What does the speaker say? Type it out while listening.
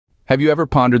Have you ever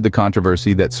pondered the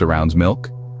controversy that surrounds milk?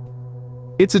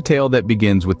 It's a tale that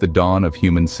begins with the dawn of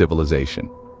human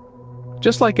civilization.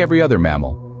 Just like every other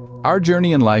mammal, our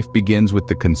journey in life begins with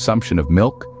the consumption of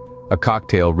milk, a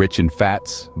cocktail rich in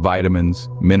fats, vitamins,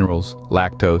 minerals,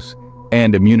 lactose,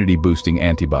 and immunity-boosting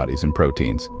antibodies and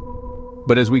proteins.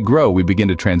 But as we grow, we begin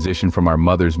to transition from our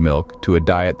mother's milk to a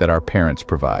diet that our parents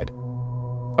provide.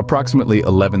 Approximately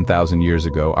 11,000 years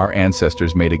ago, our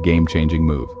ancestors made a game-changing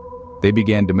move. They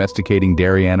began domesticating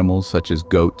dairy animals such as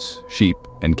goats, sheep,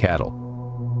 and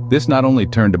cattle. This not only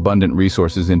turned abundant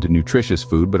resources into nutritious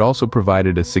food, but also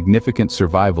provided a significant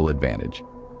survival advantage.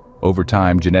 Over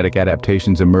time, genetic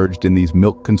adaptations emerged in these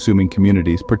milk-consuming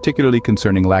communities, particularly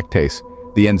concerning lactase,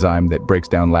 the enzyme that breaks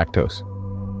down lactose.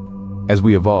 As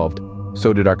we evolved,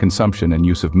 so did our consumption and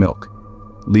use of milk,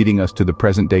 leading us to the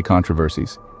present-day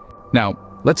controversies. Now,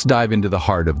 let's dive into the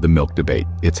heart of the milk debate,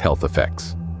 its health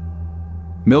effects.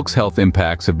 Milk's health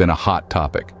impacts have been a hot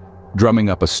topic, drumming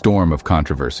up a storm of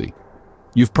controversy.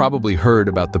 You've probably heard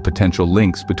about the potential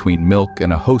links between milk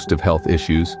and a host of health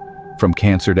issues, from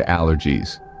cancer to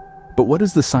allergies. But what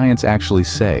does the science actually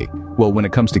say? Well, when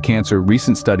it comes to cancer,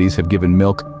 recent studies have given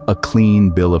milk a clean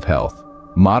bill of health.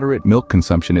 Moderate milk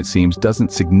consumption, it seems,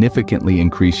 doesn't significantly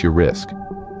increase your risk.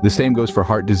 The same goes for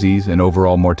heart disease and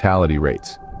overall mortality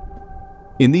rates.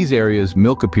 In these areas,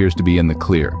 milk appears to be in the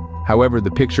clear. However, the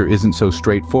picture isn't so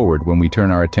straightforward when we turn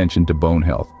our attention to bone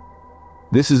health.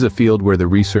 This is a field where the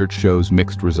research shows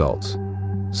mixed results.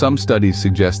 Some studies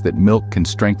suggest that milk can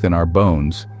strengthen our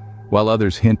bones, while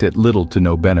others hint at little to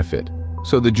no benefit.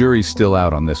 So the jury's still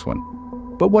out on this one.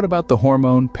 But what about the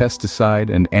hormone,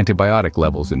 pesticide, and antibiotic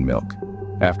levels in milk?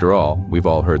 After all, we've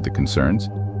all heard the concerns.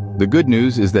 The good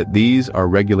news is that these are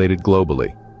regulated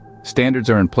globally. Standards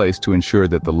are in place to ensure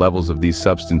that the levels of these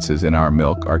substances in our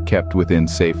milk are kept within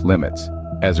safe limits.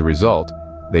 As a result,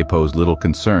 they pose little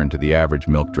concern to the average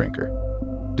milk drinker.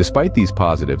 Despite these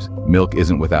positives, milk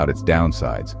isn't without its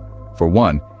downsides. For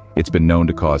one, it's been known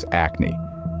to cause acne,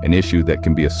 an issue that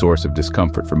can be a source of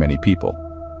discomfort for many people.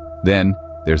 Then,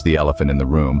 there's the elephant in the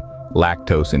room,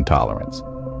 lactose intolerance.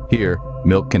 Here,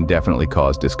 milk can definitely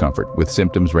cause discomfort, with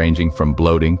symptoms ranging from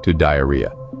bloating to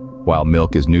diarrhea. While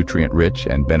milk is nutrient-rich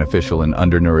and beneficial in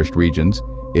undernourished regions,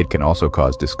 it can also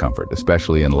cause discomfort,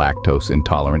 especially in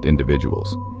lactose-intolerant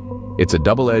individuals. It's a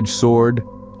double-edged sword,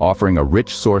 offering a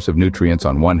rich source of nutrients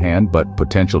on one hand, but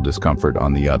potential discomfort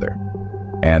on the other.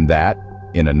 And that,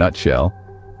 in a nutshell,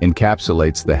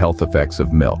 encapsulates the health effects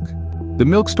of milk. The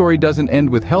milk story doesn't end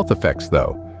with health effects,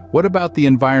 though. What about the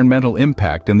environmental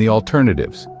impact and the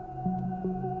alternatives?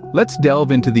 Let's delve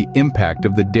into the impact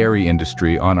of the dairy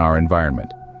industry on our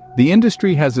environment. The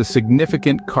industry has a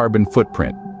significant carbon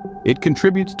footprint. It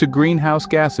contributes to greenhouse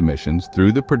gas emissions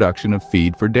through the production of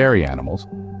feed for dairy animals,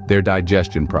 their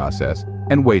digestion process,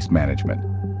 and waste management.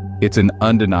 It's an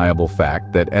undeniable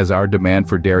fact that as our demand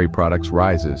for dairy products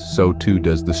rises, so too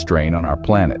does the strain on our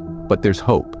planet. But there's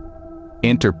hope.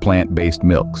 Enter plant-based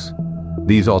milks.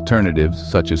 These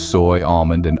alternatives, such as soy,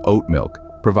 almond, and oat milk,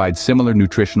 provide similar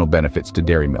nutritional benefits to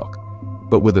dairy milk,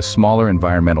 but with a smaller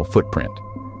environmental footprint.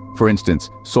 For instance,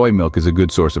 soy milk is a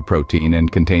good source of protein and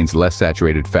contains less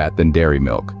saturated fat than dairy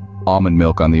milk. Almond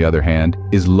milk, on the other hand,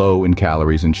 is low in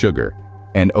calories and sugar,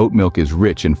 and oat milk is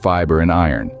rich in fiber and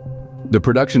iron. The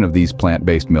production of these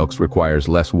plant-based milks requires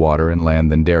less water and land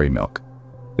than dairy milk.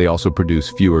 They also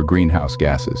produce fewer greenhouse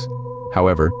gases.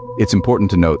 However, it's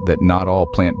important to note that not all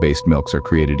plant-based milks are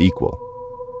created equal.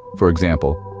 For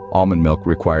example, almond milk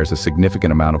requires a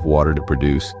significant amount of water to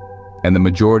produce, and the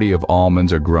majority of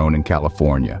almonds are grown in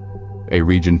California, a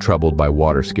region troubled by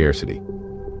water scarcity.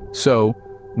 So,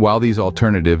 while these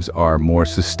alternatives are more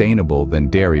sustainable than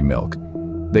dairy milk,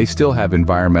 they still have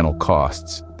environmental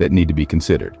costs that need to be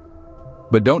considered.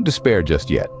 But don't despair just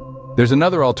yet. There's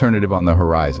another alternative on the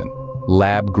horizon: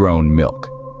 lab-grown milk.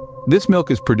 This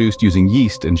milk is produced using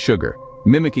yeast and sugar,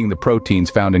 mimicking the proteins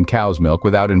found in cow's milk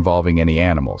without involving any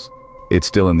animals. It's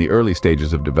still in the early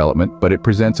stages of development, but it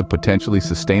presents a potentially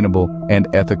sustainable and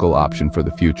ethical option for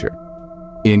the future.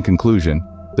 In conclusion,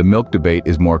 the milk debate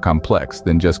is more complex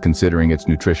than just considering its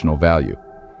nutritional value.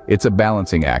 It's a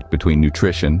balancing act between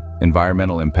nutrition,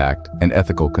 environmental impact, and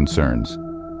ethical concerns.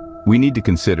 We need to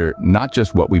consider not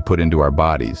just what we put into our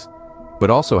bodies, but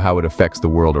also how it affects the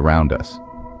world around us.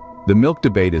 The milk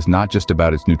debate is not just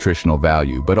about its nutritional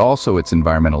value, but also its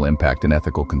environmental impact and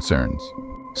ethical concerns.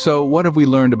 So, what have we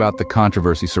learned about the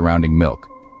controversy surrounding milk?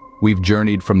 We've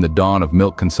journeyed from the dawn of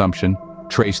milk consumption,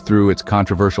 traced through its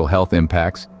controversial health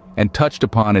impacts, and touched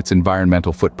upon its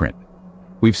environmental footprint.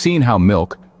 We've seen how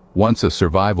milk, once a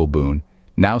survival boon,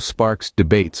 now sparks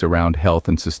debates around health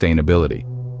and sustainability.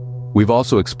 We've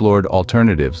also explored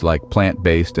alternatives like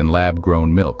plant-based and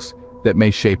lab-grown milks that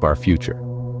may shape our future.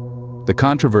 The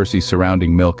controversy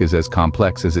surrounding milk is as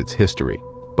complex as its history,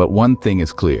 but one thing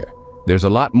is clear: there's a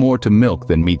lot more to milk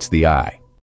than meets the eye.